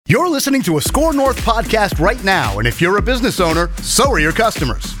You're listening to a Score North podcast right now, and if you're a business owner, so are your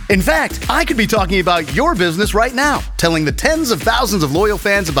customers. In fact, I could be talking about your business right now, telling the tens of thousands of loyal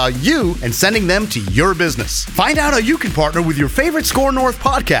fans about you and sending them to your business. Find out how you can partner with your favorite Score North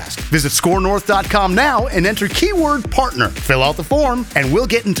podcast. Visit scorenorth.com now and enter keyword partner. Fill out the form, and we'll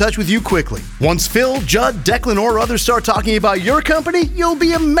get in touch with you quickly. Once Phil, Judd, Declan, or others start talking about your company, you'll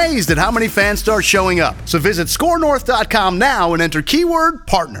be amazed at how many fans start showing up. So visit scorenorth.com now and enter keyword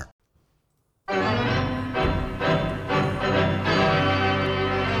partner.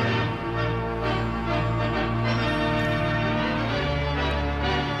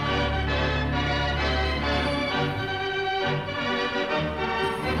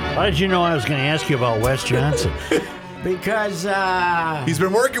 How did you know I was going to ask you about Wes Johnson? Because he's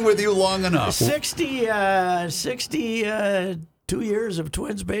been working with you long enough. 62 years of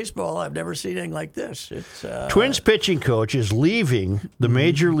Twins baseball, I've never seen anything like this. It's Twins pitching coach is leaving the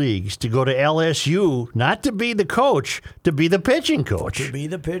major leagues to go to LSU, not to be the coach, to be the pitching coach. To be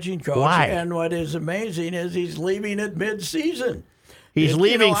the pitching coach. Why? And what is amazing is he's leaving at mid-season. He's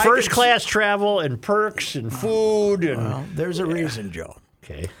leaving first-class travel and perks and food. And well, there's a reason, Joe.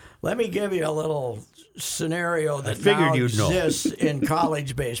 Okay. Let me give you a little scenario that now you'd know. exists in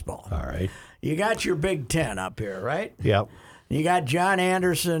college baseball. All right. You got your Big Ten up here, right? Yep. You got John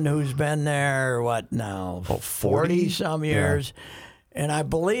Anderson, who's been there, 40 some years. Yeah. And I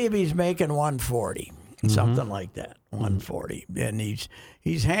believe he's making 140, something like that, 140. And he's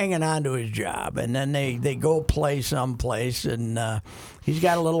hanging on to his job. And then they go play someplace, and he's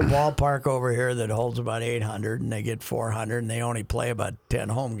got a little ballpark over here that holds about 800, and they get 400, and they only play about 10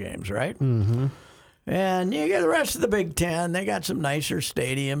 home games, right? Mm-hmm. And you get the rest of the Big Ten. They got some nicer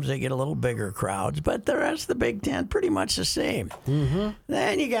stadiums. They get a little bigger crowds. But the rest of the Big Ten, pretty much the same. Mm-hmm.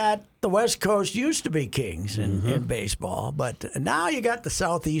 Then you got the West Coast used to be kings in baseball. But now you got the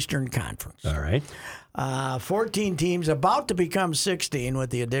Southeastern Conference. All right. 14 teams, about to become 16 with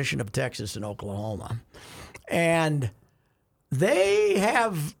the addition of Texas and Oklahoma. And they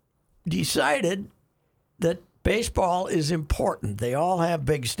have decided that baseball is important. They all have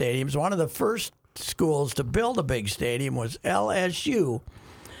big stadiums. One of the first schools to build a big stadium was LSU,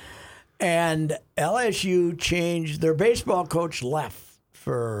 and LSU changed their baseball coach, left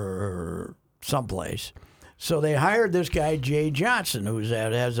for someplace, so they hired this guy Jay Johnson, who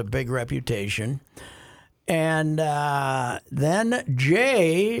has a big reputation, and then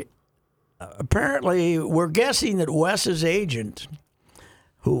Jay, apparently we're guessing that Wes's agent,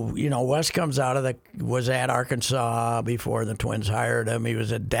 who, Wes was at Arkansas before the Twins hired him. He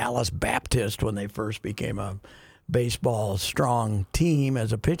was at Dallas Baptist when they first became a baseball strong team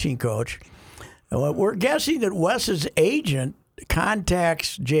as a pitching coach. And we're guessing that Wes's agent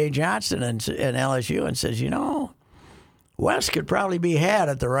contacts Jay Johnson and LSU and says, Wes could probably be had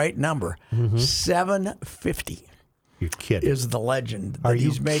at the right number. $750. You're kidding. Is the legend. Are you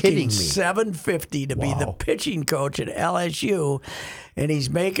he's making kidding me? $750 to be the pitching coach at LSU, and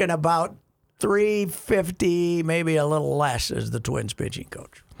he's making about $350, maybe a little less, as the Twins pitching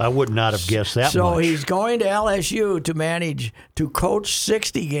coach. I would not have guessed that much. So he's going to LSU to coach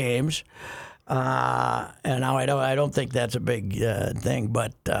 60 games, and now I don't think that's a big thing,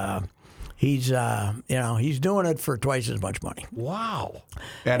 but he's doing it for twice as much money. Wow.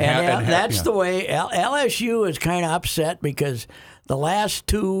 And that's the way LSU is kind of upset because the last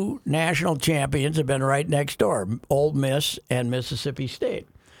two national champions have been right next door, Ole Miss and Mississippi State.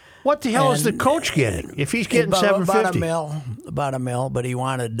 What the hell is the coach getting? If he's getting $750, about a mil, but he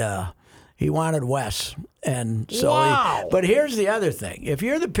wanted Wes, and so. Wow. But here's the other thing: if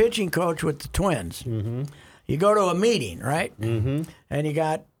you're the pitching coach with the Twins, you go to a meeting, right? Mm-hmm. And you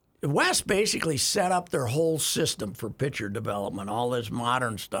got. Wes basically set up their whole system for pitcher development, all this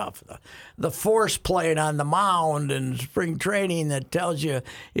modern stuff. The force plate on the mound and spring training that tells you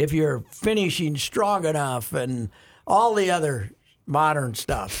if you're finishing strong enough and all the other modern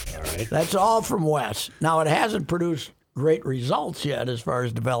stuff. All right. That's all from Wes. Now, it hasn't produced great results yet as far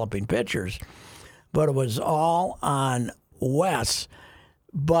as developing pitchers, but it was all on Wes.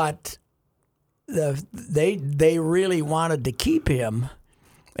 But they really wanted to keep him.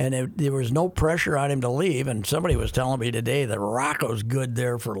 And there was no pressure on him to leave. And somebody was telling me today that Rocco's good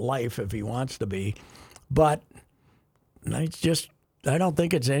there for life if he wants to be. But I don't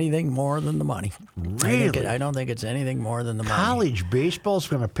think it's anything more than the money. Really? I don't think it's anything more than the money. College baseball's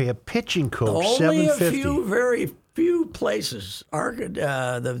going to pay a pitching coach Only $750. very few places.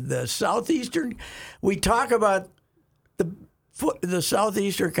 The Southeastern. We talk about the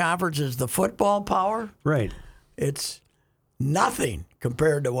Southeastern Conference is the football power. Right. It's nothing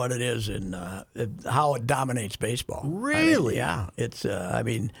compared to what it is in how it dominates baseball. Really? Yeah. It's.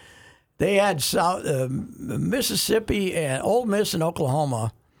 They had Mississippi and Ole Miss and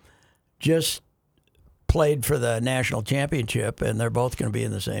Oklahoma just played for the national championship, and they're both going to be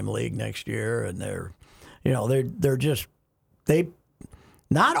in the same league next year. And they're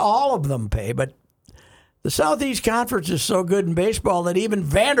not all of them pay, but the Southeast Conference is so good in baseball that even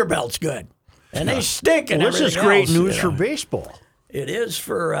Vanderbilt's good, and they stink. And this is great news for baseball. It is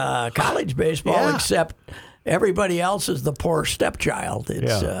for college baseball, except everybody else is the poor stepchild.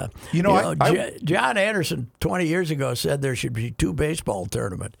 It's John Anderson 20 years ago said there should be 2 baseball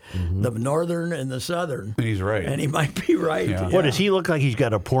tournaments, the Northern and the Southern. And he's right. And he might be right. Yeah. What does he look like? He's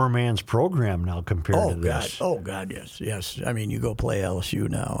got a poor man's program now compared to this. God, yes. I mean, you go play LSU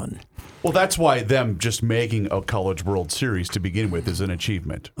now, and Well, that's why them just making a College World Series to begin with is an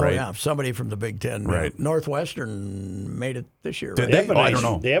achievement, right? Oh, yeah, somebody from the Big Ten. Right. Northwestern made it this year. Did right? they? I don't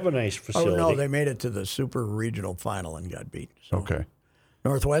know. They have a nice facility. Oh, no, they made it to the Super Regional Final and got beat. So. Okay.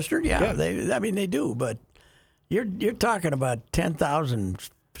 Northwestern, yeah. They do, but you're talking about 10,000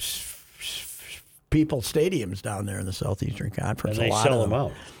 people stadiums down there in the Southeastern Conference. And they sell them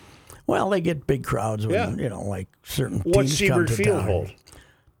out. Well, they get big crowds when, like certain What's teams come to Siebert Field town. hold?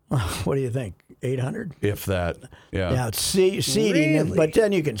 What do you think? 800? If that, yeah. Yeah, it's seating, Really? but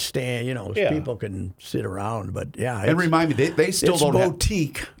then you can stand. Yeah. People can sit around. But yeah, And remind me, they still it's don't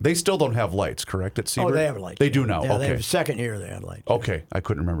boutique. have. They still don't have lights, correct? At Siebert? Oh, they have lights. They do now. Yeah, okay. they have second year they had lights. Okay, I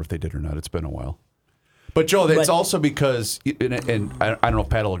couldn't remember if they did or not. It's been a while. But Joe, it's also because, and I don't know if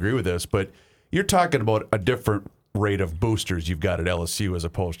Pat will agree with this, but you're talking about a different rate of boosters you've got at LSU as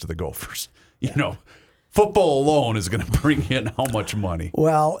opposed to the Gophers. You know, football alone is going to bring in how much money?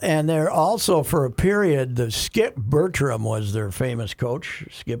 Well, and they're also, for a period, the Skip Bertram was their famous coach,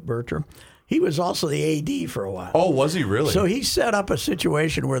 Skip Bertram. He was also the AD for a while. Oh, was he really? So he set up a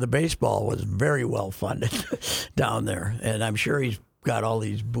situation where the baseball was very well funded down there. And I'm sure he's got all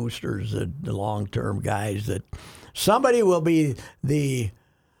these boosters, the long-term guys, that somebody will be the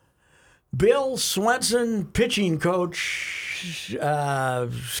Bill Swenson pitching coach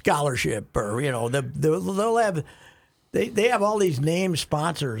scholarship, or they'll have they have all these name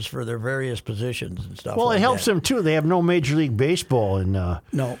sponsors for their various positions and stuff. Well, like it helps that. them too. They have no Major League Baseball in No,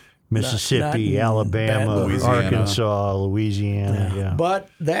 Mississippi, not in Alabama, Louisiana. Arkansas, Louisiana. Yeah. But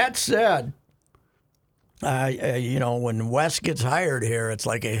that said, when Wes gets hired here, it's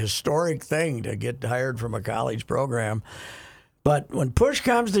like a historic thing to get hired from a college program. But when push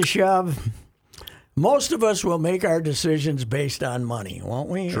comes to shove, most of us will make our decisions based on money, won't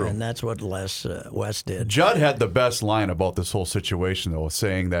we? True. And that's what Wes did. Judd had the best line about this whole situation, though,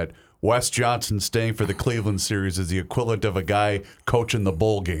 saying that Wes Johnson staying for the Cleveland series is the equivalent of a guy coaching the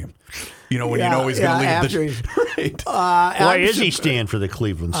bowl game. You know, when you know he's going to leave right. Why is he staying for the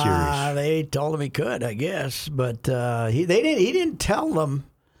Cleveland series? They told him he could, I guess, but he didn't tell them.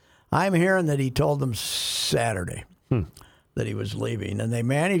 I'm hearing that he told them Saturday that he was leaving, and they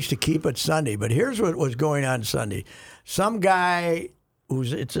managed to keep it Sunday. But here's what was going on Sunday: some guy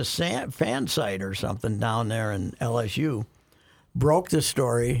it's a fan site or something down there in LSU broke the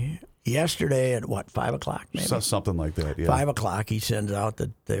story yesterday at 5 o'clock, maybe Something like that. Yeah. 5 o'clock. He sends out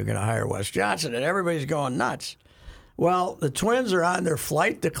that they're going to hire Wes Johnson, and everybody's going nuts. Well, the Twins are on their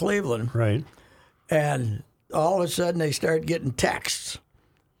flight to Cleveland, Right. and all of a sudden they start getting texts.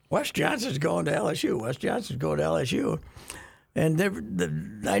 Wes Johnson's going to LSU. Wes Johnson's going to LSU.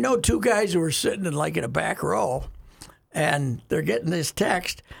 And I know 2 guys who were sitting in a back row, and they're getting this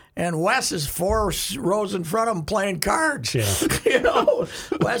text, and Wes is 4 rows in front of them playing cards. Yeah.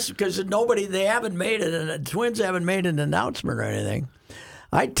 Wes, because they haven't made it, and the Twins haven't made an announcement or anything.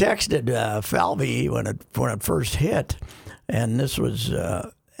 I texted Falvey when it first hit, and this was,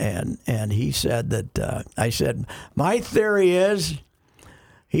 and he said that, I said, my theory is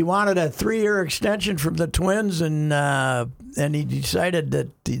he wanted a 3-year extension from the Twins, and he decided that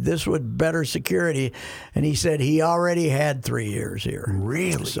this would better security. And he said he already had 3 years here.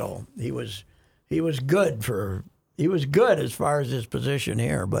 Really? So he was good as far as his position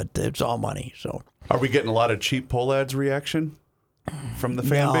here, but it's all money. So Are we getting a lot of cheap poll ads reaction from the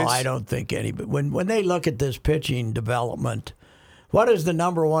fan base? No, I don't think any. But when they look at this pitching development, what is the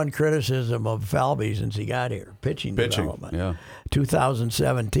number one criticism of Falvey since he got here? Pitching development. Yeah.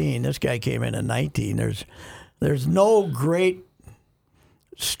 2017. This guy came in 19. There's no great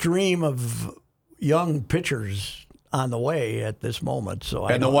stream of young pitchers on the way at this moment. So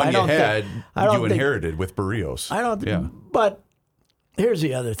And the one you had, you inherited with Barrios. I don't. Yeah. But here's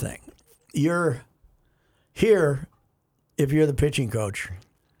the other thing: you're here if you're the pitching coach.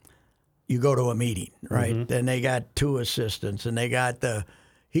 you go to a meeting, right? And they got 2 assistants, and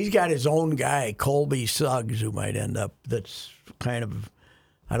he's got his own guy, Colby Suggs, who might end up, that's kind of,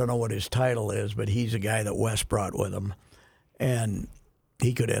 I don't know what his title is, but he's a guy that Wes brought with him. And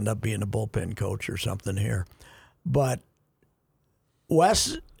he could end up being a bullpen coach or something here. But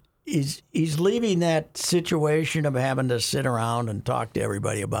Wes, he's leaving that situation of having to sit around and talk to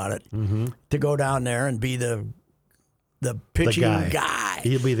everybody about it to go down there and be the pitching guy.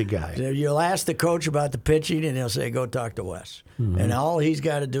 He'll be the guy. So you'll ask the coach about the pitching, and he'll say, go talk to Wes. And all he's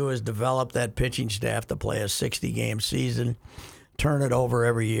got to do is develop that pitching staff to play a 60-game season, turn it over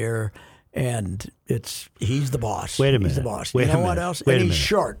every year, and he's the boss. Wait a minute. He's the boss. Wait you know a what minute. else? Wait And a he's minute.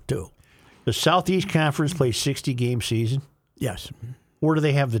 short, too. The Southeast Conference plays 60-game season. Yes. Where do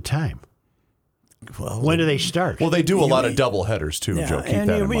they have the time? Well, When do they start? Well, they do a lot of double headers too, Joe. Keep and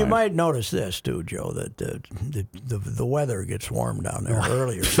that you, in mind. you might notice this too, Joe, that the weather gets warm down there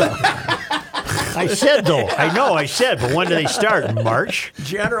earlier. I said, though. I said. But when do they start? In March?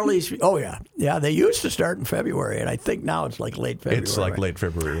 Generally, yeah. They used to start in February, and I think now it's like late February. It's like late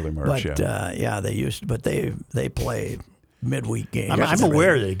February, early March. But they used to, but they play midweek games. I'm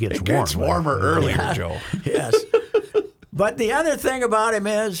aware that it gets warm. It gets warmer earlier, Joe. Yes. But the other thing about him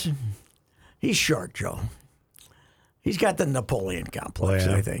is he's short, Joe. He's got the Napoleon complex,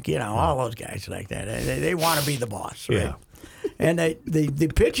 I think. All those guys like that. They want to be the boss, right? Yeah. And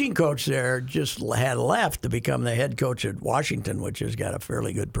the pitching coach there just had left to become the head coach at Washington, which has got a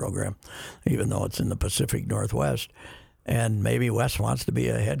fairly good program, even though it's in the Pacific Northwest. And maybe Wes wants to be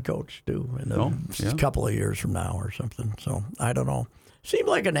a head coach, too, in a couple of years from now or something. So, I don't know. Seemed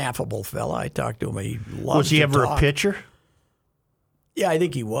like an affable fella. I talked to him. He loves Was he to ever talk. a pitcher? Yeah, I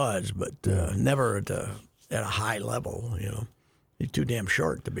think he was, but never at a high level, He's too damn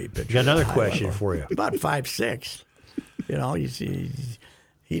short to be a pitcher. Got another at a high question level. for you. About 5'6".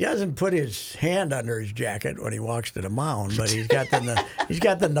 He doesn't put his hand under his jacket when he walks to the mound, but he's got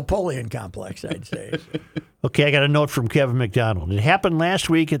the Napoleon complex, I'd say. Okay, I got a note from Kevin McDonald. It happened last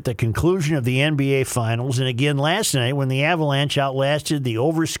week at the conclusion of the NBA Finals, and again last night when the Avalanche outlasted the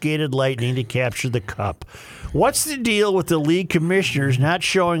overskated Lightning to capture the cup. What's the deal with the league commissioners not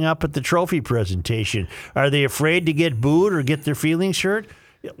showing up at the trophy presentation? Are they afraid to get booed or get their feelings hurt?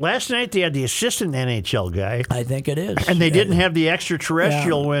 Last night they had the assistant NHL guy. I think it is. And they didn't have the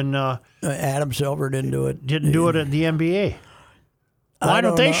extraterrestrial when Adam Silver didn't do it. Didn't do it at the NBA. Why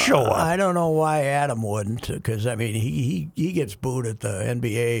don't they show up? I don't know why Adam wouldn't, because he gets booed at the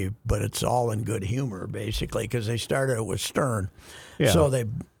NBA, but it's all in good humor basically, because they started it with Stern, so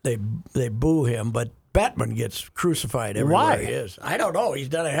they boo him, but Bettman gets crucified everywhere he is. I don't know. He's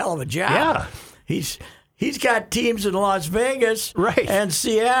done a hell of a job. Yeah, he's got teams in Las Vegas, right, and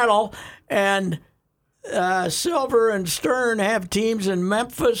Seattle, and Silver and Stern have teams in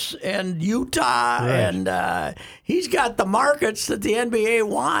Memphis and Utah, right, and he's got the markets that the NBA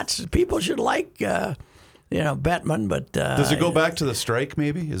wants. People should like, Bettman, but does it go back to the strike?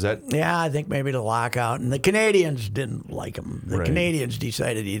 Maybe is that? Yeah, I think maybe the lockout, and the Canadians didn't like him. The Right. Canadians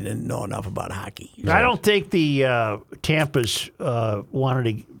decided he didn't know enough about hockey. I don't think the Tampa's wanted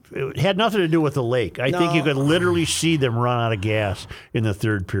to. It had nothing to do with the lake. I think you could literally see them run out of gas in the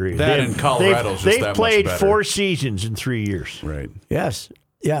third period. That in Colorado's just that They've much played better. 4 seasons in 3 years. Right. Yes.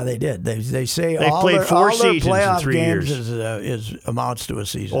 Yeah, they did. They say They've all played their, 4 all their seasons in playoff 3 games years. is amounts to a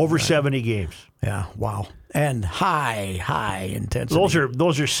season. Over right? 70 games. Yeah, wow. And high intensity.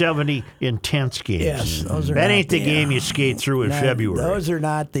 Those are 70 intense games. Yes, those are that not ain't the game you skate through in February. Those are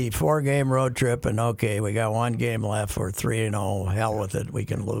not the 4-game road trip and okay, we got 1 game left, we're 3-0. Hell with it, we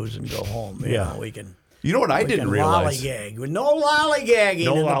can lose and go home. We can. You know what I didn't realize? Lollygag. With no lollygagging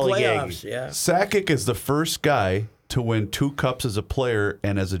No in the lollygagging. playoffs. Yeah. Sakic is the first guy to win 2 cups as a player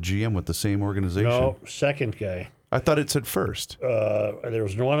and as a GM with the same organization. No, second guy. I thought it said first. There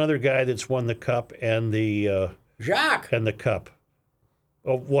was one other guy that's won the cup and the Jacques. cup.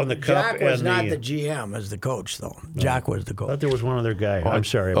 Won the cup. Jacques was and not the GM as the coach, though. Jacques was the I thought coach. there was one other guy. I'm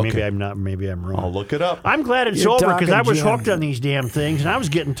sorry. okay. Maybe I'm not. Maybe I'm wrong. I'll look it up. I'm glad it's You're over because talking I was Jim. hooked on these damn things and I was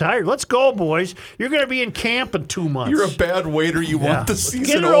getting tired. Let's go, boys. You're going to be in camp in 2 months. You're a bad waiter. You want the season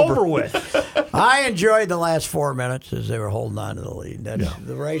Get it over with. I enjoyed the last 4 minutes as they were holding on to the lead. That's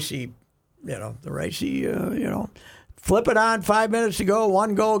the Reusse, flip it on 5 minutes to go,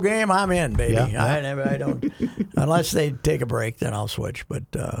 1-goal game, I'm in, baby. Yeah. I don't, unless they take a break, then I'll switch. But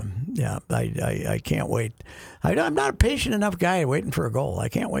I can't wait. I'm not a patient enough guy waiting for a goal. I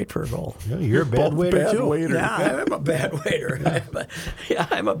can't wait for a goal. You're a bad waiter, too. Yeah, I'm a bad waiter.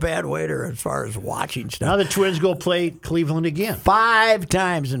 I'm a bad waiter as far as watching stuff. Now the Twins go play Cleveland again. 5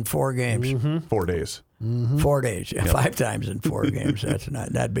 times in 4 games. 4 days. 4 days. Yeah, 5 times in 4 games.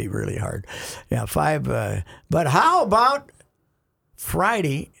 That'd be really hard. Yeah, 5. But how about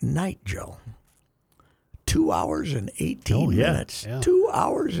Friday night, Joe? 2 hours and 18 minutes. Yeah. 2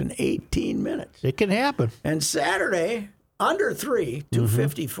 hours and 18 minutes. It can happen. And Saturday, under 3,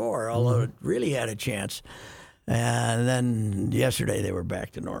 254, although it really had a chance. And then yesterday they were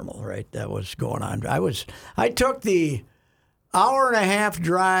back to normal, right? That was going on. I took the hour-and-a-half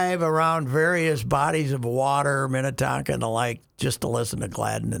drive around various bodies of water, Minnetonka and the like, just to listen to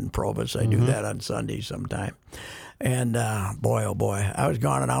Gladden and Provis. I do that on Sundays sometime. And boy, oh boy, I was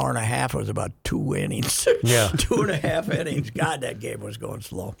gone an hour and a half. It was about 2 innings. Yeah. 2.5 innings. God, that game was going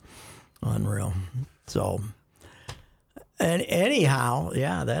slow. Unreal. So, and anyhow,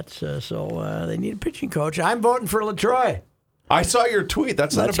 yeah, that's so they need a pitching coach. I'm voting for LaTroy. I saw your tweet.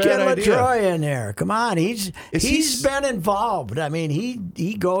 That's Let's not a bad idea. get LaTroy in there. Come on, he's been involved. I mean,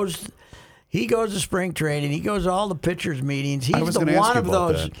 he goes to spring training. He goes to all the pitchers' meetings. He's the one of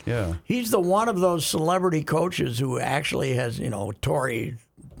those. Yeah. He's the one of those celebrity coaches who actually has, Torrey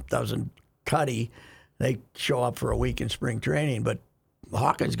doesn't Cuddy. They show up for a week in spring training, but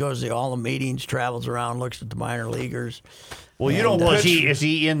Hawkins goes to all the meetings, travels around, looks at the minor leaguers. Well, you don't. Is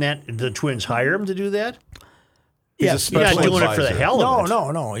he in that? The Twins hire him to do that? Yes, He's not doing it for the hell of it.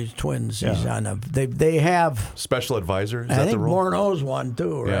 No. He's Twins. Yeah. He's on they have special advisor. Is I that think the rule? Morneau's one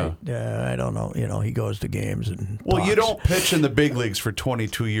too, right? I don't know. He goes to games and. Well, you talks. don't pitch in the big leagues for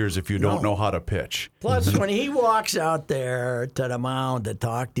 22 years if you don't know how to pitch. Plus, when he walks out there to the mound to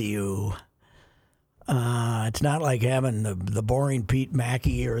talk to you, it's not like having the boring Pete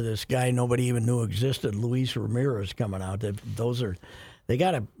Mackey or this guy nobody even knew existed, Luis Ramirez, coming out. They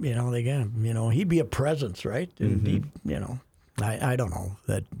gotta, he'd be a presence, right? And I don't know.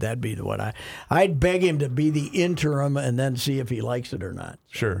 That'd be I'd beg him to be the interim and then see if he likes it or not.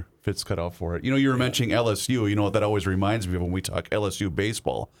 Sure, Fitz cut out for it. You were mentioning LSU. You know what that always reminds me of when we talk LSU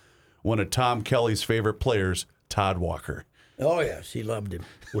baseball. One of Tom Kelly's favorite players, Todd Walker. Oh yes, he loved him.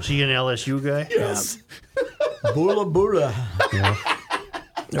 Was he an LSU guy? Yes. Bula. Yeah.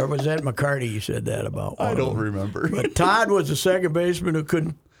 Or was that McCarty you said that about? I don't remember. But Todd was a second baseman who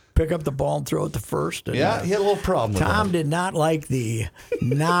couldn't pick up the ball and throw it to first. And, he had a little problem with Tom that. did not like the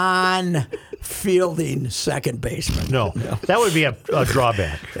non-fielding second baseman. No, that would be a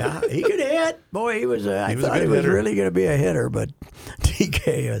drawback. Yeah, he could hit. Boy, I thought he was hitter. really going to be a hitter, but TK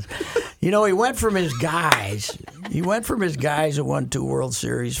is. He went from his guys. He went from his guys who won 2 World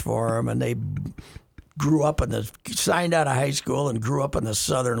Series for him, and they grew up signed out of high school and grew up in the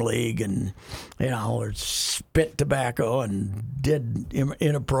Southern League, and or spit tobacco and did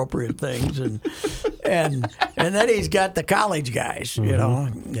inappropriate things, and then he's got the college guys,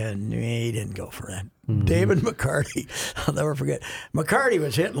 and he didn't go for that. David McCarty, I'll never forget. McCarty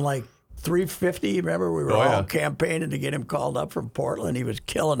was hitting like 350. Remember, we were all campaigning to get him called up from Portland. He was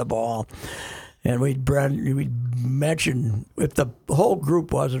killing the ball. And we'd mention, if the whole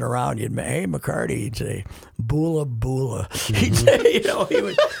group wasn't around, you'd say, hey, McCarty, he'd say, Bula. He'd say,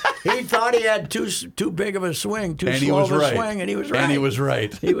 he thought he had too big of a swing, slow of a swing, and he was right. And he was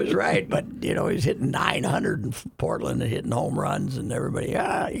right. He was right, but, he's hitting 900 in Portland and hitting home runs, and everybody,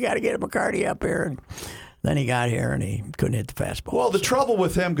 you got to get McCarty up here. And then he got here, and he couldn't hit the fastball. Well, the trouble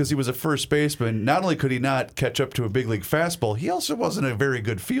with him, because he was a first baseman, not only could he not catch up to a big league fastball, he also wasn't a very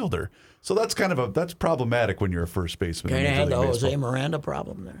good fielder. So that's that's problematic when you're a first baseman. Kind of had the Jose baseball. Miranda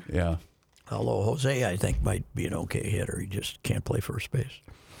problem there. Yeah. Although Jose, I think, might be an okay hitter. He just can't play first base.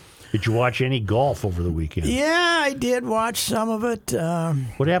 Did you watch any golf over the weekend? Yeah, I did watch some of it.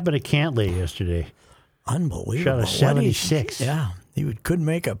 What happened to Cantley yesterday? Unbelievable. Shot a 76. He couldn't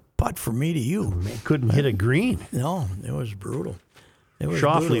make a putt from me to you. Couldn't hit a green. No, it was brutal.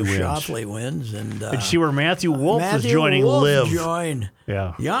 Shoffley wins. And did you see where Matthew Wolff is joining LIV?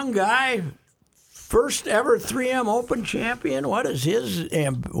 Yeah. Young guy, first ever 3M Open champion. What is his?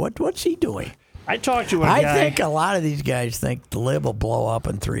 What's he doing? I talked to a guy. I think a lot of these guys think the LIV will blow up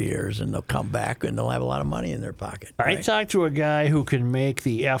in 3 years and they'll come back and they'll have a lot of money in their pocket. I talked to a guy who can make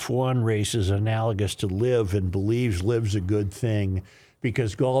the F1 races analogous to LIV and believes LIV's a good thing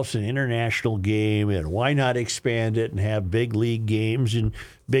because golf's an international game, and why not expand it and have big league games and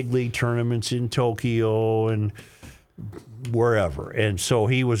big league tournaments in Tokyo and wherever. And so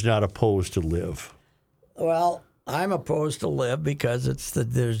he was not opposed to LIV. Well, I'm opposed to LIV because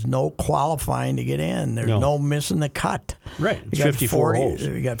there's no qualifying to get in. There's no missing the cut. Right. It's 54 holes.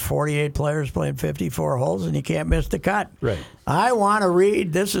 You got 48 players playing 54 holes, and you can't miss the cut. Right. I want to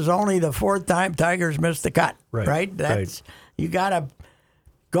read, this is only the 4th time Tigers missed the cut. Right. You got to,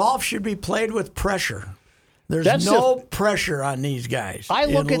 golf should be played with pressure. There's no pressure on these guys. I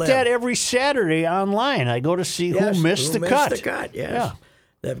look at that every Saturday online. I go to see who missed the cut. Yes. Yeah.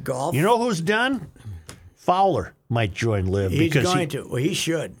 They have golf. You know who's done? Fowler might join LIV. He's going to. Well, he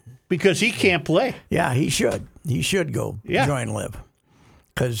should. Because he can't play. Yeah, he should. He should go join LIV.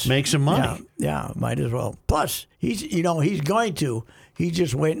 Make some money. Yeah, might as well. Plus, he's going to. He's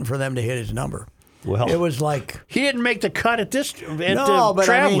just waiting for them to hit his number. Well, it was like he didn't make the cut at this. But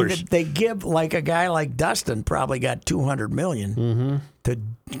Travelers. I mean, they give like a guy like Dustin probably got $200 million to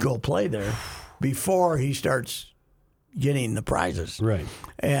go play there before he starts getting the prizes. Right.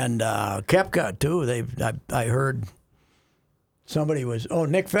 And Koepka too. I heard somebody was. Oh,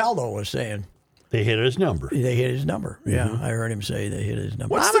 Nick Faldo was saying. They hit his number. They hit his number. Yeah, I heard him say they hit his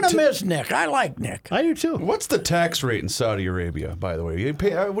number. What's I'm going to miss Nick. I like Nick. I do too. What's the tax rate in Saudi Arabia, by the way?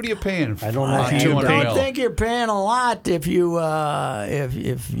 What are you paying? I don't know. I don't think you're paying a lot if you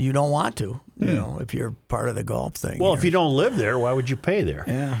don't want to. You know, if you're part of the golf thing. Well, if you don't live there, why would you pay there?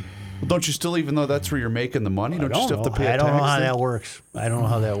 Yeah. Well, don't you still, even though that's where you're making the money, don't you still have to pay a tax? I don't know how that works. I don't know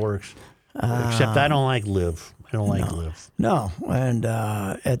how that works. Except I don't like LIV. I don't like LIV. No, and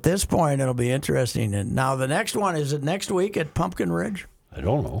at this point, it'll be interesting. And now the next one, is it next week at Pumpkin Ridge? I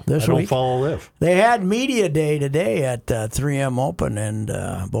don't know. This I don't week? follow LIV. They had media day today at 3M Open, and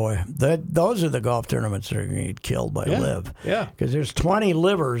boy, those are the golf tournaments that are going to get killed by LIV. Yeah. Because there's 20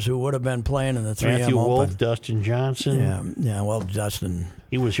 livers who would have been playing in the 3M Matthew Open. Wolf, Dustin Johnson. Yeah, well, Dustin.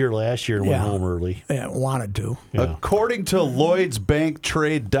 He was here last year and went home early. Yeah, wanted to. Yeah. According to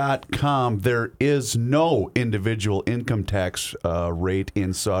LloydsBankTrade.com, there is no individual income tax rate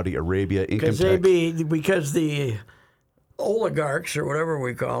in Saudi Arabia. Because the oligarchs, or whatever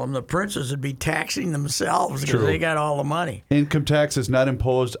we call them, the princes, would be taxing themselves because they got all the money. Income tax is not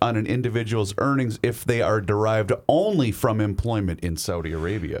imposed on an individual's earnings if they are derived only from employment in Saudi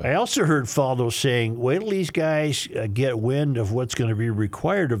Arabia. I also heard Faldo saying, wait till these guys get wind of what's going to be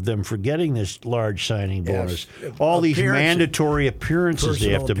required of them for getting this large signing bonus. All these mandatory appearances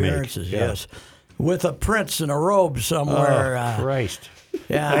they have to make. Yes. With a prince in a robe somewhere. Oh, Christ.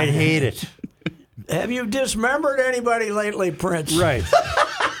 Yeah. I'd hate it. Have you dismembered anybody lately, Prince? Right.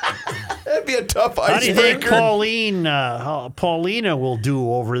 That'd be a tough icebreaker. How do you think Paulina will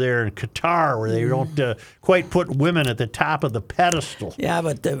do over there in Qatar, where they don't quite put women at the top of the pedestal? Yeah,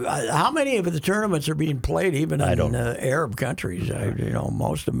 but how many of the tournaments are being played even in Arab countries?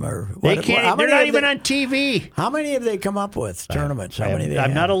 Most of them are. They can't. They're not even on TV. How many have they come up with tournaments?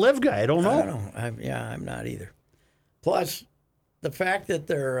 I'm not a LIV guy. I don't know. I don't know. I'm not either. Plus, the fact that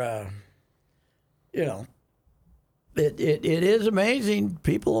they're. It is amazing.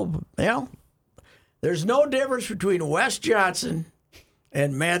 People, there's no difference between Wes Johnson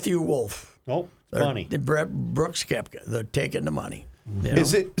and Matthew Wolf. Oh, funny. Brooks Koepka, they're taking the money.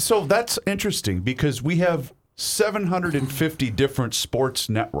 Is it so? That's interesting because we have 750 different sports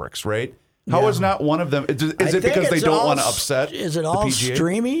networks, right? How is not one of them? Is it because they don't want to upset? Is it all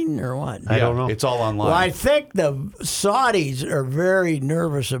streaming or what? I don't know. It's all online. Well, I think the Saudis are very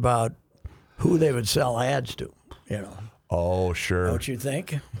nervous about who they would sell ads to, Oh, sure. Don't you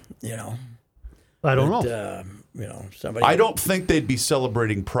think? I don't know. Somebody. I don't think they'd be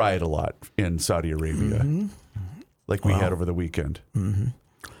celebrating Pride a lot in Saudi Arabia, like we had over the weekend. Mm-hmm.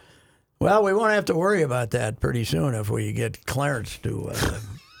 Well, we won't have to worry about that pretty soon if we get Clarence to.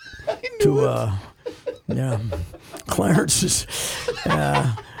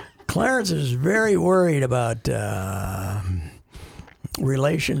 Clarence is very worried about.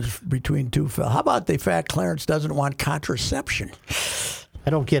 Relations between two fellas. How about the fact Clarence doesn't want contraception? I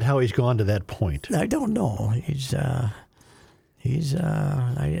don't get how he's gone to that point. I don't know. I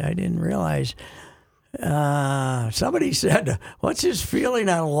didn't realize. Somebody said, what's his feeling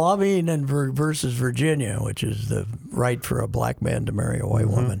on Loving versus Virginia, which is the right for a black man to marry a white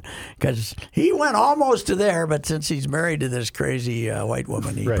woman? Because he went almost to there, but since he's married to this crazy white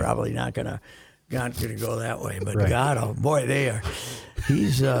woman, he's probably not going to go that way. But God, oh boy, they are.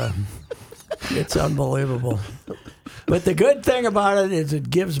 It's unbelievable. But the good thing about it is it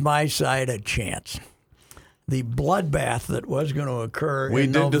gives my side a chance. The bloodbath that was going to occur we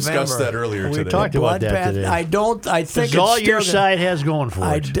in did November. Discuss that earlier today. We talked about that today. I think it's all your side has going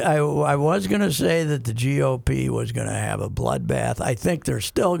for it. I was going to say that the GOP was going to have a bloodbath. I think they're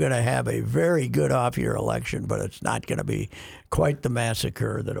still going to have a very good off-year election, but it's not going to be quite the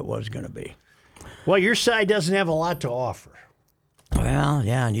massacre that it was going to be. Well, your side doesn't have a lot to offer. Well,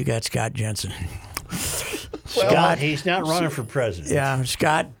 yeah, and you got Scott Jensen. Scott, he's not running for president. Yeah,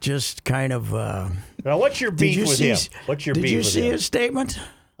 Scott just kind of. Now, what's your beef with him? What's your beef with him? Did you see his statement?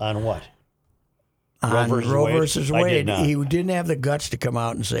 On what? on Roe versus I did Wade. not. He didn't have the guts to come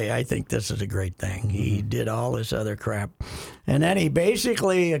out and say, I think this is a great thing. He did all this other crap. And then he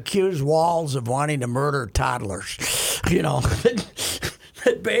basically accused Walz of wanting to murder toddlers.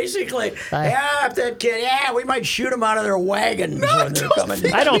 Basically, if that kid, we might shoot him out of their wagons when they're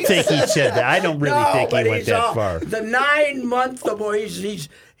coming. I don't think he said that. I don't really think he went that far. The 9-month abortion.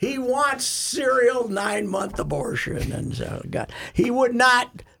 He wants serial 9-month abortion, and so he would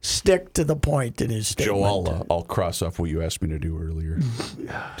not stick to the point in his statement. Joe, I'll cross off what you asked me to do earlier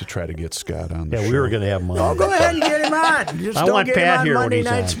to try to get Scott on the show. Yeah, we were going to have him on. Oh, go ahead and get him on. Just I don't want get Pat him on here when Monday he's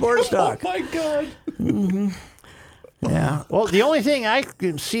Night on. Sports Talk. Oh, my God. Yeah. Well, the only thing I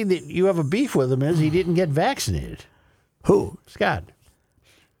can see that you have a beef with him is he didn't get vaccinated. Who? Scott.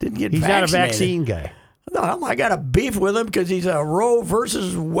 Didn't get He's vaccinated. not a vaccine guy. No, I got a beef with him because he's a Roe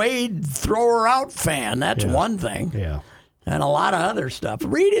versus Wade thrower out fan. That's one thing. Yeah. And a lot of other stuff.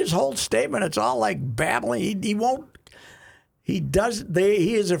 Read his whole statement. It's all like babbling. He won't. He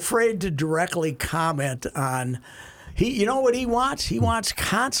is afraid to directly comment on. You know what he wants? He wants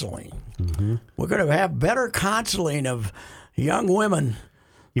counseling. Mm-hmm. We're going to have better counseling of young women.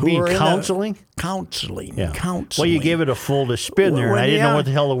 You mean counseling? Counseling. Yeah. Counseling. Well, you gave it a full spin there, and I didn't know what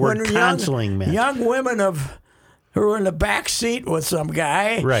the hell the word counseling meant. Young women who are in the back seat with some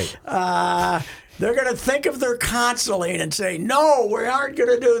guy. Right. They're going to think of their counseling and say, no, we aren't going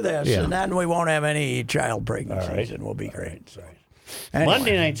to do this. Yeah. And then we won't have any child pregnancies, and we'll be great. So, anyway.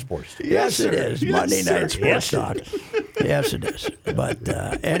 Monday Night Sports. Yes, it is. Yes, Monday sir. Night Sports Talk. Yes, it is. But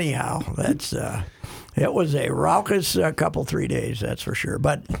anyhow, it was a raucous couple, 3 days, that's for sure.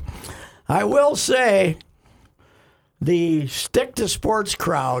 But I will say the Stick to Sports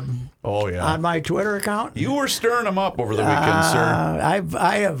crowd on my Twitter account. You were stirring them up over the weekend, sir.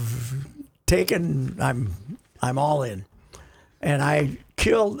 I have taken, I'm all in. And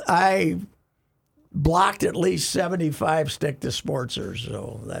I blocked at least 75 Stick to Sportsers,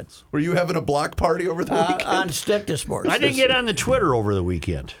 so that's... Were you having a block party over the weekend? On Stick to Sports. I didn't get on the Twitter over the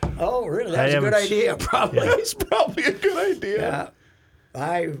weekend. Oh, really? That's a good idea, probably. It's probably a good idea.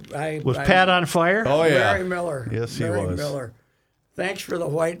 Was Pat on fire? Oh, yeah. Mary Miller. Yes, he Mary was. Miller. Thanks for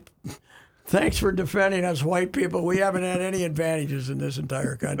defending us white people. We haven't had any advantages in this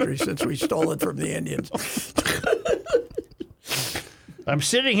entire country since we stole it from the Indians. I'm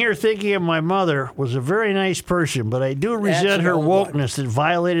sitting here thinking of my mother was a very nice person, but I do resent her wokeness that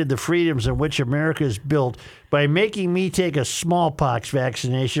violated the freedoms on which America is built by making me take a smallpox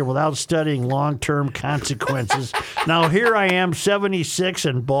vaccination without studying long-term consequences. Now here I am, 76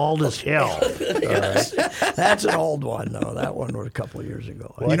 and bald as hell. Yes. That's an old one, though. That one was a couple of years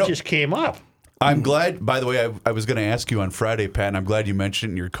ago. Well, it just came up. I'm glad, by the way, I was going to ask you on Friday, Pat, and I'm glad you mentioned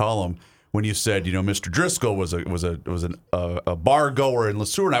it in your column when you said, Mr. Driscoll was a bar goer in Le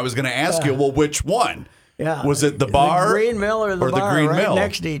Sueur, and I was going to ask you, well, which one? Yeah. Was it the bar? The Green Mill or the bar Green right Mill?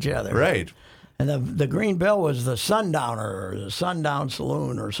 next to each other. Right. And the Green Mill was the Sundowner or the Sundown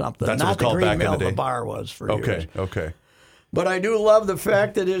Saloon or something. That's Not what it was called the Green back in Mill, the day. the bar was for years. Okay. But I do love the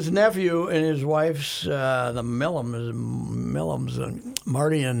fact that his nephew and his wife's, the Millums,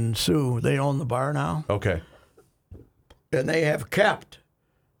 Marty and Sue, they own the bar now. Okay. And they have kept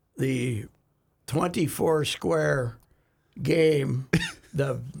the 24-square game,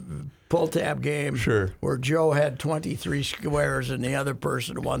 the pull tab game, Sure. where Joe had 23 squares and the other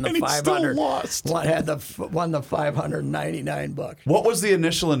person won the And he 500. still lost. Won the $599. What was the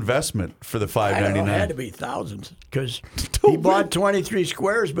initial investment for the I don't know, it had $599? to be thousands because he bought 23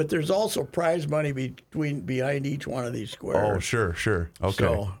 squares, but there's also prize money behind each one of these squares. Oh, sure. Okay.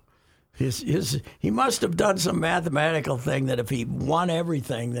 So he must have done some mathematical thing that if he won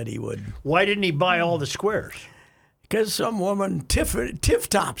everything that he would. Why didn't he buy all the squares? Because some woman, Tiff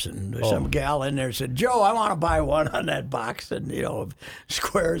Thompson, some gal in there said, Joe, I want to buy one on that box and of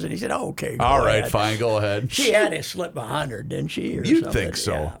squares. And he said, oh, okay. All right, ahead. fine, go ahead. She had to slip 100, didn't she? Or You'd something? think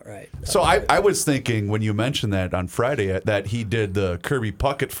so. Yeah, right. So I was thinking when you mentioned that on Friday that he did the Kirby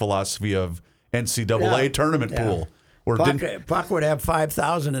Puckett philosophy of NCAA tournament pool. Or Puck would have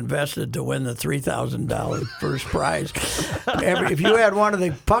 $5,000 invested to win the $3,000 first prize. If you had one of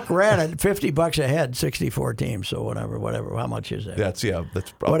the Puck ran at $50 a head, 64 teams. So whatever. How much is that? That's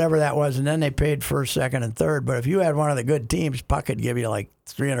whatever that was, and then they paid first, second, and third. But if you had one of the good teams, Puck would give you like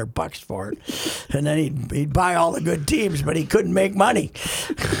 $300 for it, and then he'd buy all the good teams, but he couldn't make money.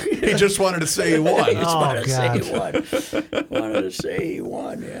 He just wanted to say he won. He just wanted to say he won. Wanted to say he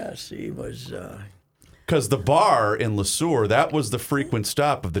won. Yes, he was. Because the bar in Le Sueur, that was the frequent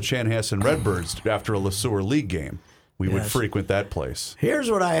stop of the Chanhassen Redbirds after a Le Sueur League game. We would frequent that place. Here's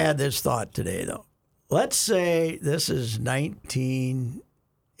what I had this thought today, though. Let's say this is 1980.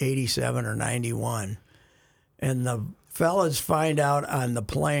 87 or 91, and the fellas find out on the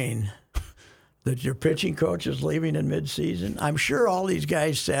plane that your pitching coach is leaving in midseason, I'm sure all these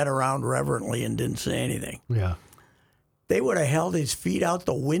guys sat around reverently and didn't say anything. Yeah. They would have held his feet out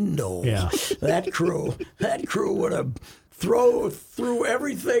the window. Yeah. That crew would have threw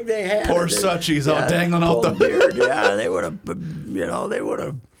everything they had. Poor Suchi's out dangling out the beard. Yeah, they would have,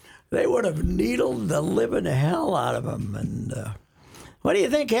 they would have needled the living hell out of him. And what do you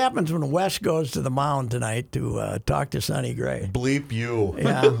think happens when Wes goes to the mound tonight to talk to Sonny Gray? Bleep you.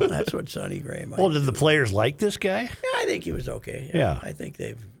 Yeah, that's what Sonny Gray might. Well, did the players like this guy? Yeah, I think he was okay. Yeah. I think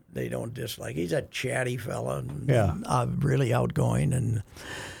they don't dislike. He's a chatty fella. And, Yeah. really outgoing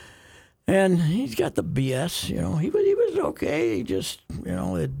and he's got the BS. He was okay. He just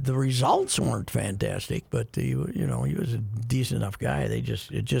the results weren't fantastic, but he was a decent enough guy.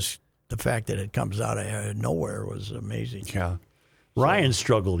 The fact that it comes out of nowhere was amazing. Yeah. Ryan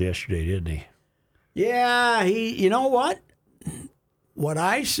struggled yesterday, didn't he? Yeah, you know what? What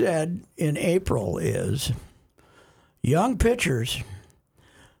I said in April is young pitchers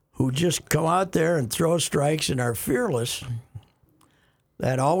who just come out there and throw strikes and are fearless,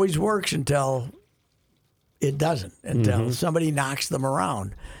 that always works until it doesn't, until somebody knocks them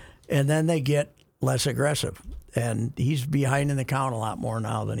around. And then they get less aggressive. And he's behind in the count a lot more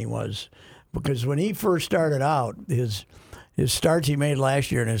now than he was. Because when he first started out, his starts he made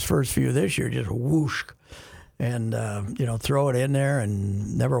last year and his first few this year, just whoosh, and throw it in there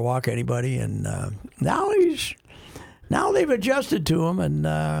and never walk anybody. And now they've adjusted to him,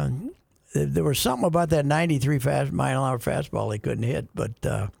 and there was something about that 93 mile-an-hour fastball he couldn't hit. But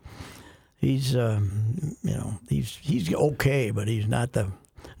he's okay, but he's not the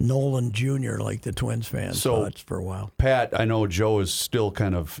Nolan Jr. like the Twins fans thought for a while. Pat, I know Joe is still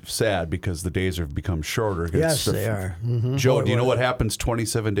kind of sad because the days have become shorter. Yes, they are. Mm-hmm. Joe, do you know what happens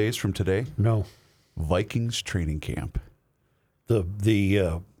 27 days from today? No. Vikings training camp.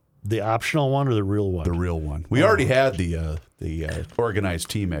 The optional one or the real one? The real one. We already had the organized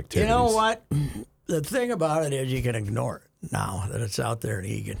team activities. You know what? The thing about it is you can ignore it now that it's out there in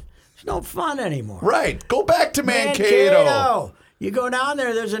Egan. It's no fun anymore. Right. Go back to Mankato. You go down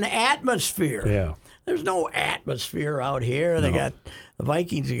there, there's an atmosphere. Yeah. There's no atmosphere out here. They got the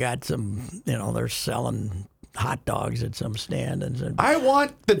Vikings have got some, they're selling hot dogs at some stand. I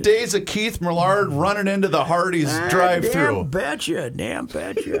want the days of Keith Millard running into the Hardee's drive-thru. Damn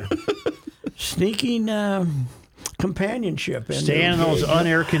betcha. Sneaking companionship. Staying in those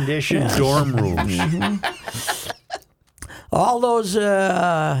unair-conditioned dorm rooms. Mm-hmm. All those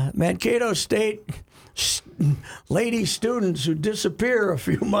Mankato State lady students who disappear a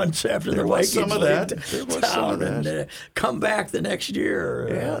few months after the Vikings some of that. There was some of that. And come back the next year.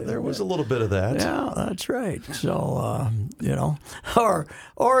 Yeah, there was a little bit of that. Yeah, that's right. So,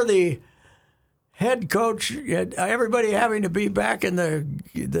 or the head coach, everybody having to be back in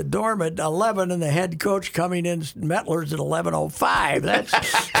the dorm at 11 and the head coach coming in Mettler's at 11:05.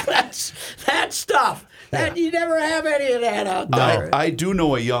 That's stuff. That you never have any of that out there. I do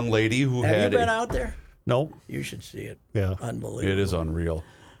know a young lady who have had you been out there? Nope. You should see it. Yeah. Unbelievable. It is unreal.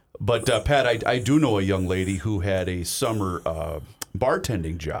 But, Pat, I do know a young lady who had a summer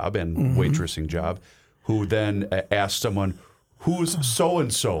bartending job and waitressing job who then asked someone, who's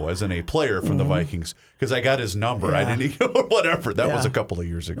so-and-so, as in a player from the Vikings, because I got his number. I didn't whatever. That was a couple of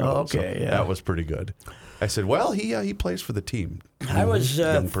years ago. Okay, so that was pretty good. I said, well, he plays for the team. I was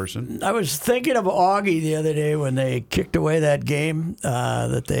young person. I was thinking of Augie the other day when they kicked away that game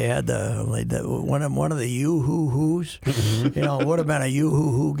that they had one of the yoo-hoo-hoos. It would have been a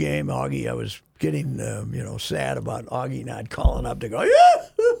yoo-hoo-hoo game. Augie, I was getting sad about Augie not calling up to go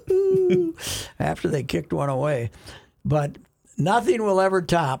yoo-hoo-hoo after they kicked one away. But nothing will ever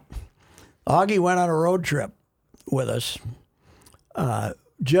top. Augie went on a road trip with us,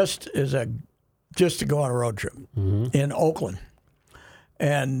 just to go on a road trip in Oakland,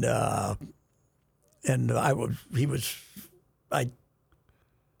 and I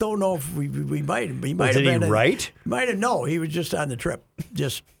don't know if we might have been. Did he write? Might have no. He was just on the trip,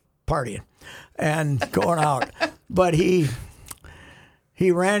 just partying and going out. But he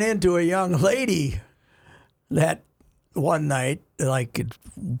ran into a young lady that one night, like at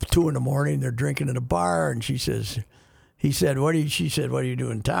 2 a.m, they're drinking at a bar, and she says. She said, what do you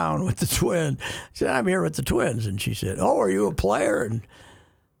do in town with the Twins? He said, I'm here with the Twins. And she said, oh, are you a player? And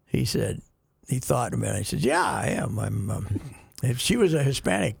he said, he thought a minute. He said, yeah, I am. She was a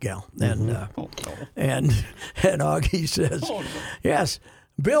Hispanic gal. And and Augie says, yes,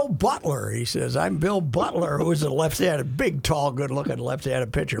 Bill Butler. He says, I'm Bill Butler, who was a left-handed, big, tall, good-looking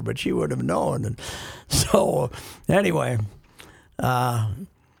left-handed pitcher, but she would have known. And so, anyway,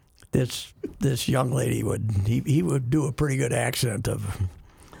 this young lady he would do a pretty good accent of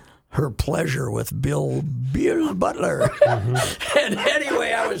her pleasure with Bill Butler. And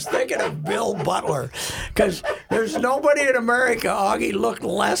anyway, I was thinking of Bill Butler because there's nobody in America Augie looked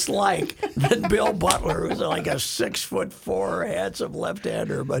less like than Bill Butler, who's like a 6'4" handsome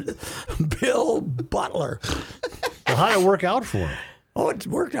left-hander, but Bill Butler. Well, how did it work out for him? Oh, it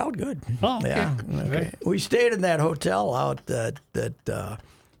worked out good. Oh, okay. Yeah. Okay. We stayed in that hotel out that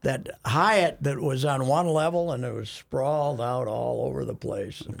Hyatt that was on one level and it was sprawled out all over the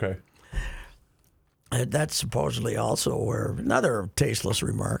place. Okay. And that's supposedly also where, another tasteless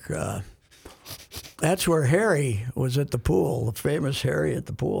remark, that's where Harry was at the pool, the famous Harry at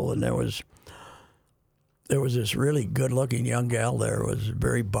the pool, and there was this really good-looking young gal there, was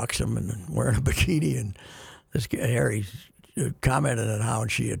very buxom and wearing a bikini, and this guy, Harry commented on how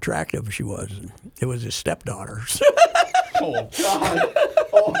attractive she was. And it was his stepdaughter. Oh, God.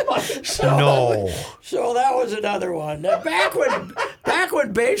 So that was another one. Now, back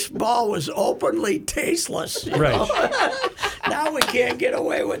when baseball was openly tasteless. Right. Now we can't get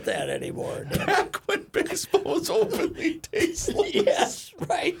away with that anymore. Back when baseball was openly tasteless. Yes,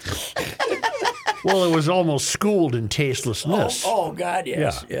 right. Well, it was almost schooled in tastelessness. Oh God,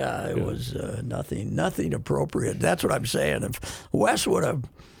 yes. Yeah, it was nothing appropriate. That's what I'm saying. If Wes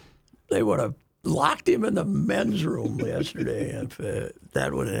they would have locked him in the men's room yesterday if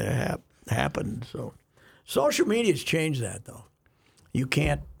that would have happened. So social media's changed that, though. You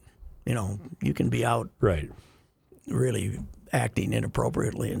can't, you can be out Right. really acting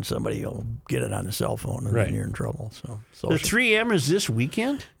inappropriately and somebody will get it on the cell phone and Right. then you're in trouble. So The 3M is this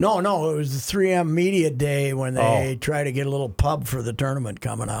weekend? No, it was the 3M Media Day when they try to get a little pub for the tournament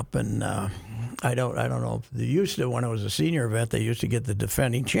coming up, and I don't know if they used to, when it was a senior event, they used to get the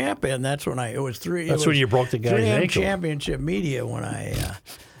defending champion. That's when when you broke the guy's 3M ankle. Championship Media when I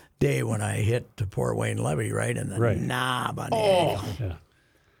hit the poor Wayne Levy right in the knob on the ankle. Yeah.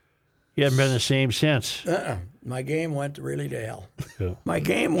 You haven't been the same since. My game went really to hell. Yeah. My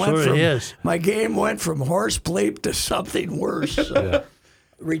game went from horse bleep to something worse.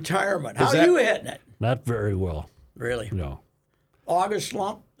 Retirement. How are you hitting it? Not very well. Really? No. August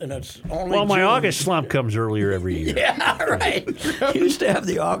slump, and it's only Well, my June. August slump comes earlier every year. Yeah, right. You used to have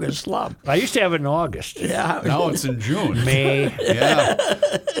the August slump. I used to have it in August. Yeah. Now it's in June. May. Yeah.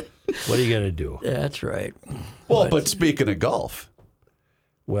 What are you going to do? That's right. Well, but speaking of golf,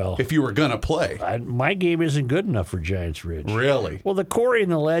 Well, if you were going to play, my game isn't good enough for Giants Ridge. really? Well, the Quarry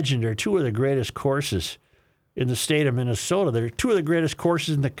and the Legend are two of the greatest courses in the state of Minnesota. They're two of the greatest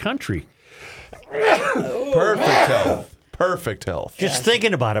courses in the country. Perfect health. Perfect health. Just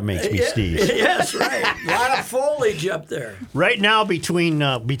thinking about it makes me sneeze. Yes, right. A lot of foliage up there. Right now, between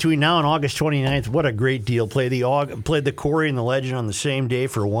now and August 29th, what a great deal. Played the Quarry and the Legend on the same day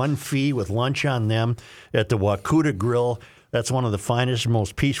for one fee with lunch on them at the Wakuta Grill. That's one of the finest,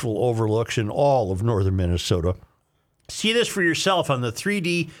 most peaceful overlooks in all of northern Minnesota. See this for yourself on the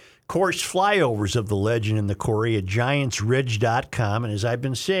 3D course flyovers of the Legend and the Quarry at giantsridge.com. And as I've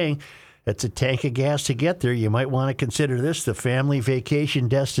been saying, it's a tank of gas to get there. You might want to consider this the family vacation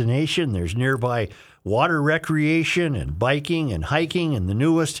destination. There's nearby water recreation and biking and hiking and the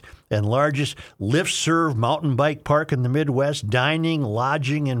newest and largest lift-serve mountain bike park in the Midwest, dining,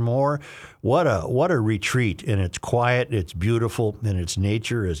 lodging, and more. What a retreat. And it's quiet, it's beautiful, and it's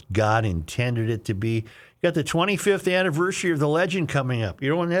nature as God intended it to be. You got the 25th anniversary of the Legend coming up. You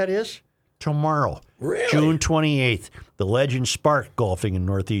know when that is? Tomorrow. Really? June 28th. The Legend sparked golfing in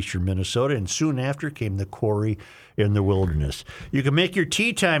northeastern Minnesota, and soon after came the Quarry in the Wilderness. You can make your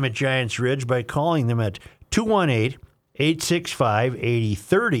tee time at Giants Ridge by calling them at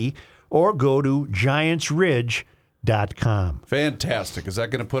 218-865-8030 or go to giantsridge.com. Fantastic. Is that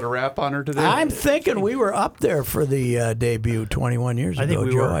going to put a wrap on her today? I'm thinking we were up there for the debut 21 years ago, think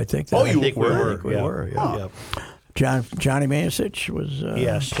we Joe. were. I think Oh, that, you I think we were. We Yeah. were. Yeah. Yeah. Johnny Manisich was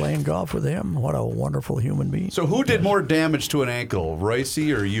Yes. playing golf with him. What a wonderful human being. So who did more damage to an ankle,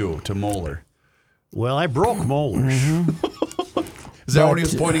 Reusse or you, to Moeller? Well, I broke molars. Is that when he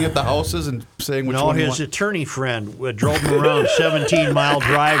was pointing at the houses and saying which No, one he his wanted? attorney friend drove him around 17-mile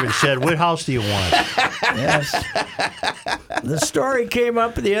drive and said, "What house do you want?" Yes. The story came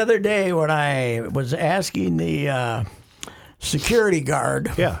up the other day when I was asking the security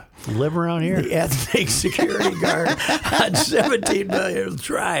guard. Yeah. Live around here. The ethnic security guard on 17 Million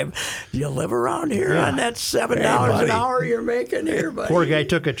Drive. You live around here on that $7 an hour you're making here, buddy? Poor guy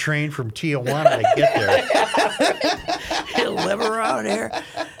took a train from Tijuana to get there. You live around here?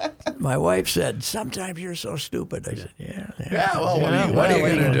 My wife said, sometimes you're so stupid. I said, yeah. Well, what are you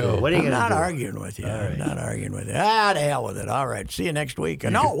going to do? What are you I'm going to not do? arguing with you. I'm not arguing with you. To hell with it. All right. See you next week.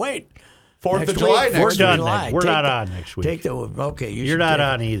 No, wait. 4th Next of July week. next We're week. done. July. We're Take not the- on next week. Take the okay. You're not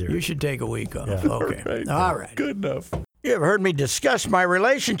on either. You should take a week off. Okay. All right. Good enough. You have heard me discuss my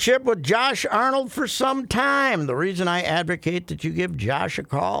relationship with Josh Arnold for some time. The reason I advocate that you give Josh a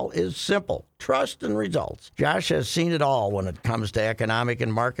call is simple. Trust and results. Josh has seen it all when it comes to economic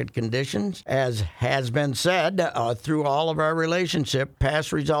and market conditions. As has been said, through all of our relationship,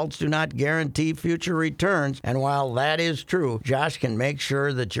 past results do not guarantee future returns. And while that is true, Josh can make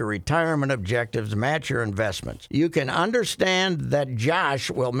sure that your retirement objectives match your investments. You can understand that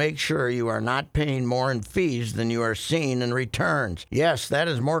Josh will make sure you are not paying more in fees than you are seeing in returns. Yes, that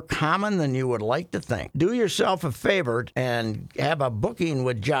is more common than you would like to think. Do yourself a favor and have a booking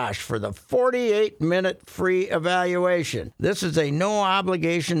with Josh for the 48-minute free evaluation. This is a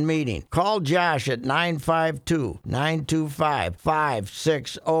no-obligation meeting. Call Josh at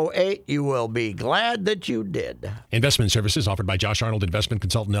 952-925-5608. You will be glad that you did. Investment services offered by Josh Arnold Investment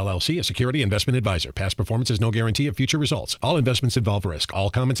Consultant LLC, a security investment advisor. Past performance is no guarantee of future results. All investments involve risk. All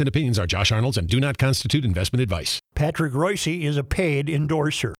comments and opinions are Josh Arnold's and do not constitute investment advice. Patrick Reusse is a paid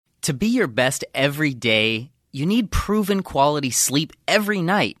endorser. To be your best every day, you need proven quality sleep every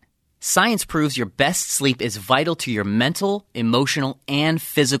night. Science proves your best sleep is vital to your mental, emotional, and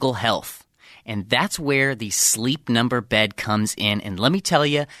physical health. And that's where the Sleep Number bed comes in. And let me tell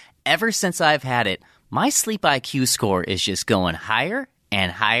you, ever since I've had it, my sleep IQ score is just going higher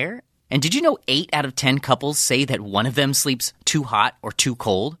and higher. And did you know 8 out of 10 couples say that one of them sleeps too hot or too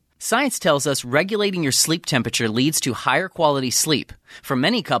cold? Science tells us regulating your sleep temperature leads to higher quality sleep. For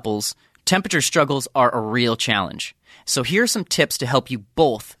many couples, temperature struggles are a real challenge. So here are some tips to help you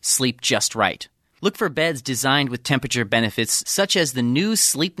both sleep just right. Look for beds designed with temperature benefits such as the new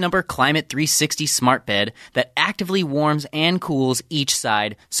Sleep Number Climate 360 Smart Bed that actively warms and cools each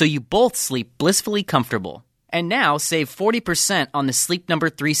side so you both sleep blissfully comfortable. And now save 40% on the Sleep Number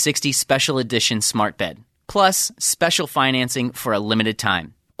 360 Special Edition Smart Bed, plus special financing for a limited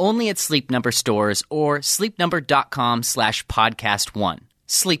time. Only at Sleep Number stores or sleepnumber.com/podcast1.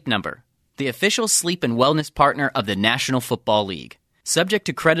 Sleep Number, the official sleep and wellness partner of the National Football League. Subject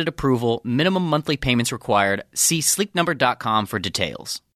to credit approval, minimum monthly payments required. See sleepnumber.com for details.